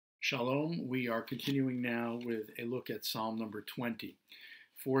Shalom. We are continuing now with a look at Psalm number 20.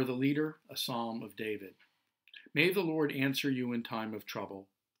 For the leader, a psalm of David. May the Lord answer you in time of trouble.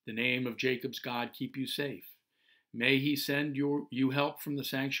 The name of Jacob's God keep you safe. May he send you help from the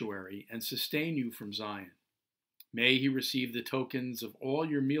sanctuary and sustain you from Zion. May he receive the tokens of all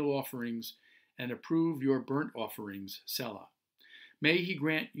your meal offerings and approve your burnt offerings, Selah. May he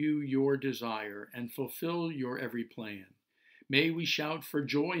grant you your desire and fulfill your every plan. May we shout for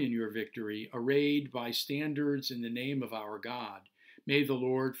joy in your victory, arrayed by standards in the name of our God. May the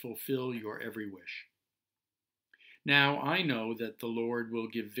Lord fulfill your every wish. Now I know that the Lord will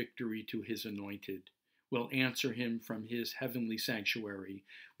give victory to his anointed, will answer him from his heavenly sanctuary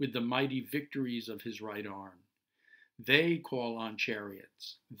with the mighty victories of his right arm. They call on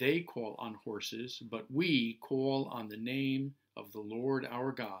chariots, they call on horses, but we call on the name of the Lord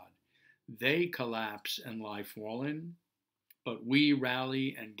our God. They collapse and lie fallen, but we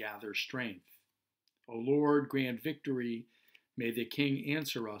rally and gather strength. O Lord, grant victory. May the King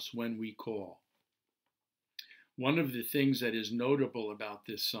answer us when we call. One of the things that is notable about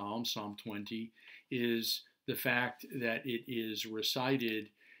this psalm, Psalm 20, is the fact that it is recited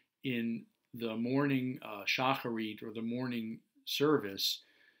in the morning shacharit, or the morning service,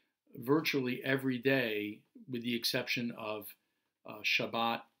 virtually every day, with the exception of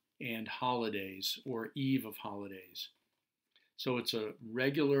Shabbat and holidays, or eve of holidays. So it's a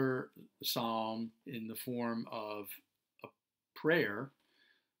regular psalm in the form of a prayer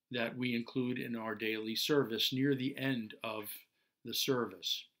that we include in our daily service near the end of the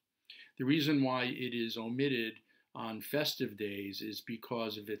service. The reason why it is omitted on festive days is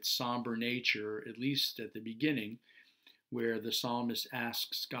because of its somber nature, at least at the beginning, where the psalmist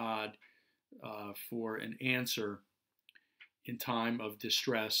asks God for an answer in time of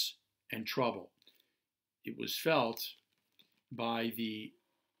distress and trouble. It was felt by the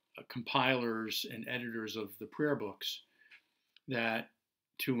compilers and editors of the prayer books that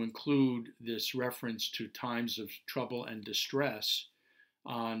to include this reference to times of trouble and distress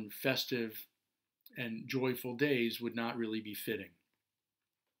on festive and joyful days would not really be fitting.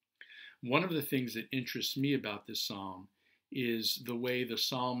 One of the things that interests me about this psalm is the way the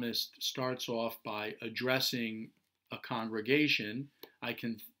psalmist starts off by addressing a congregation. I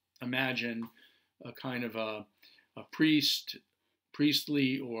can imagine a kind of a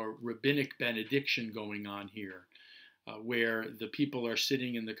priestly or rabbinic benediction going on here, where the people are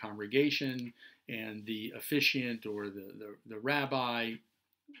sitting in the congregation and the officiant or the rabbi,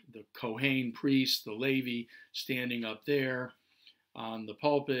 the Kohen priest, the Levi, standing up there on the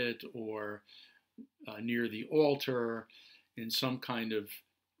pulpit or near the altar in some kind of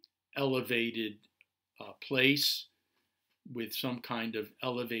elevated place with some kind of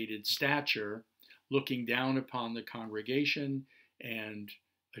elevated stature, looking down upon the congregation and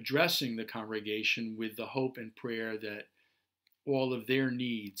addressing the congregation with the hope and prayer that all of their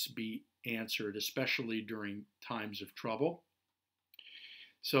needs be answered, especially during times of trouble.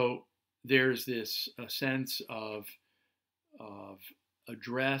 So there's this sense of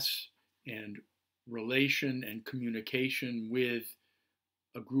address and relation and communication with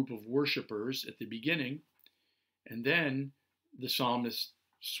a group of worshipers at the beginning, and then the psalmist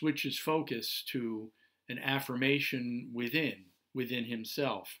switches focus to an affirmation within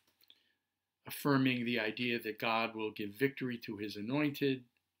himself, affirming the idea that God will give victory to his anointed,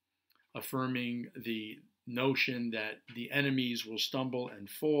 affirming the notion that the enemies will stumble and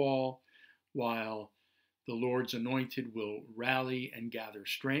fall, while the Lord's anointed will rally and gather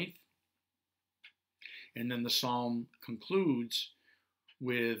strength. And then the psalm concludes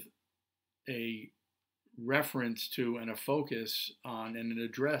with a reference to and a focus on and an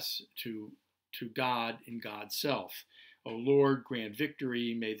address to God in God's self. O Lord, grant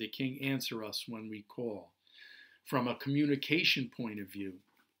victory. May the King answer us when we call. From a communication point of view,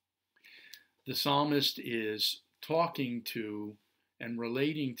 the psalmist is talking to and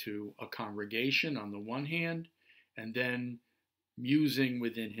relating to a congregation on the one hand, and then musing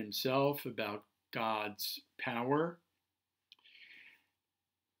within himself about God's power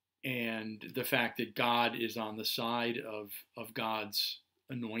and the fact that God is on the side of God's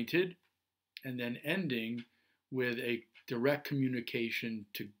anointed, and then ending with a direct communication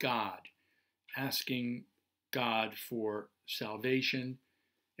to God, asking God for salvation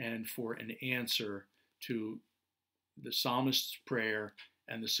and for an answer to the psalmist's prayer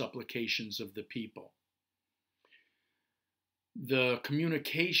and the supplications of the people. The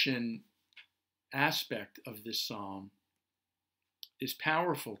communication aspect of this psalm is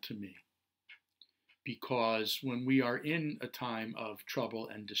powerful to me, because when we are in a time of trouble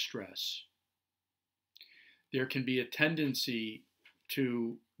and distress, there can be a tendency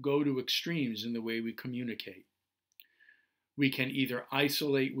to go to extremes in the way we communicate. We can either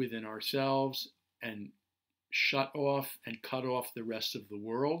isolate within ourselves and shut off and cut off the rest of the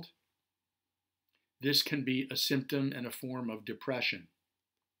world. This can be a symptom and a form of depression,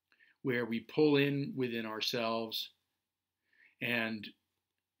 where we pull in within ourselves and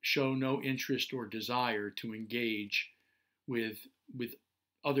show no interest or desire to engage with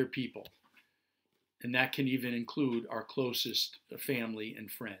other people. And that can even include our closest family and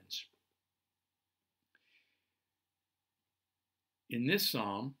friends. In this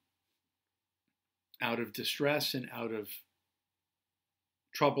psalm, out of distress and out of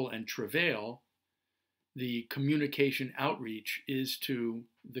trouble and travail, the communication outreach is to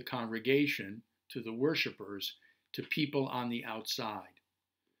the congregation, to the worshipers, to people on the outside.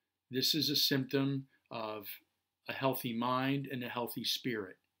 This is a symptom of a healthy mind and a healthy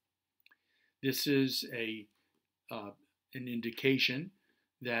spirit. This is an indication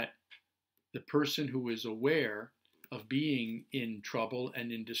that the person who is aware of being in trouble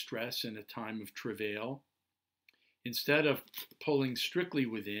and in distress in a time of travail, instead of pulling strictly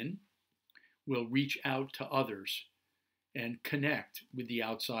within, will reach out to others and connect with the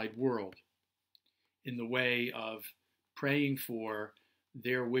outside world in the way of praying for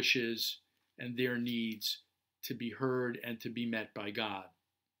their wishes and their needs to be heard and to be met by God.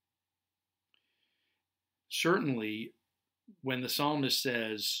 Certainly, when the psalmist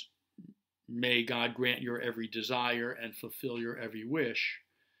says, "May God grant your every desire and fulfill your every wish,"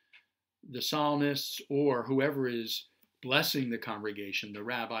 the psalmist or whoever is blessing the congregation, the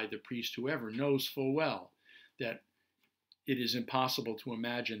rabbi, the priest, whoever, knows full well that it is impossible to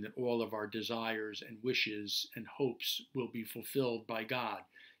imagine that all of our desires and wishes and hopes will be fulfilled by God.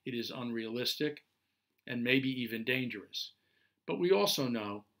 It is unrealistic and maybe even dangerous. But we also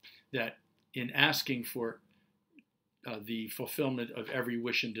know that in asking for the fulfillment of every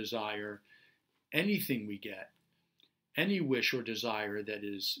wish and desire, anything we get, any wish or desire that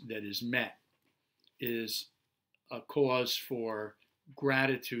is met, is a cause for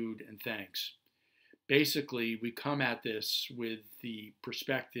gratitude and thanks. Basically, we come at this with the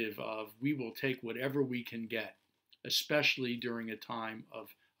perspective of we will take whatever we can get, especially during a time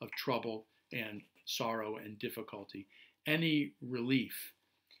of trouble and sorrow and difficulty. Any relief,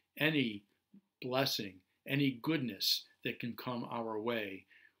 any blessing, any goodness that can come our way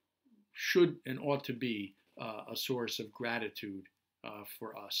should and ought to be a source of gratitude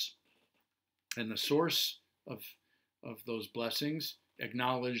for us. And the source of those blessings,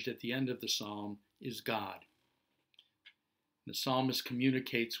 acknowledged at the end of the psalm, is God. The psalmist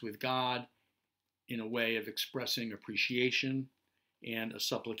communicates with God in a way of expressing appreciation and a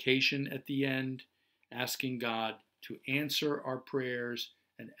supplication at the end, asking God to answer our prayers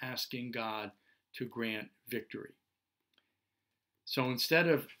and asking God to grant victory. So instead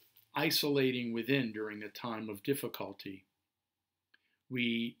of isolating within during a time of difficulty,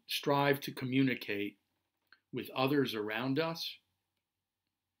 we strive to communicate with others around us.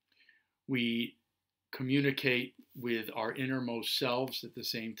 We communicate with our innermost selves at the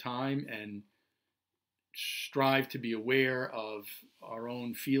same time and strive to be aware of our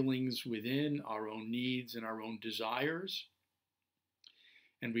own feelings within, our own needs and our own desires.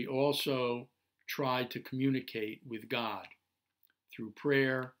 And we also try to communicate with God through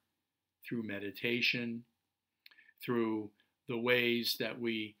prayer, through meditation, through the ways that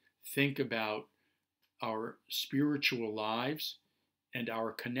we think about our spiritual lives and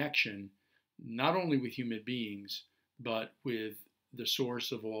our connection, not only with human beings, but with the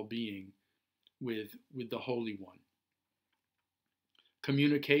source of all being, with the Holy One.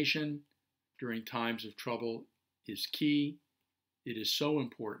 Communication during times of trouble is key. It is so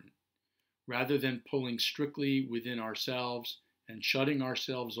important. Rather than pulling strictly within ourselves and shutting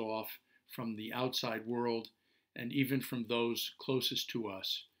ourselves off from the outside world and even from those closest to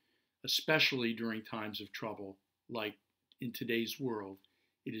us, especially during times of trouble, like in today's world,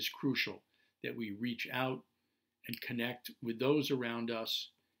 it is crucial that we reach out and connect with those around us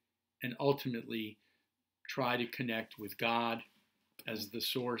and ultimately try to connect with God as the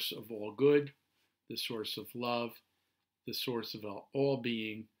source of all good, the source of love, the source of all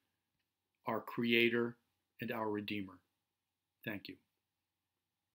being, our Creator and our Redeemer. Thank you.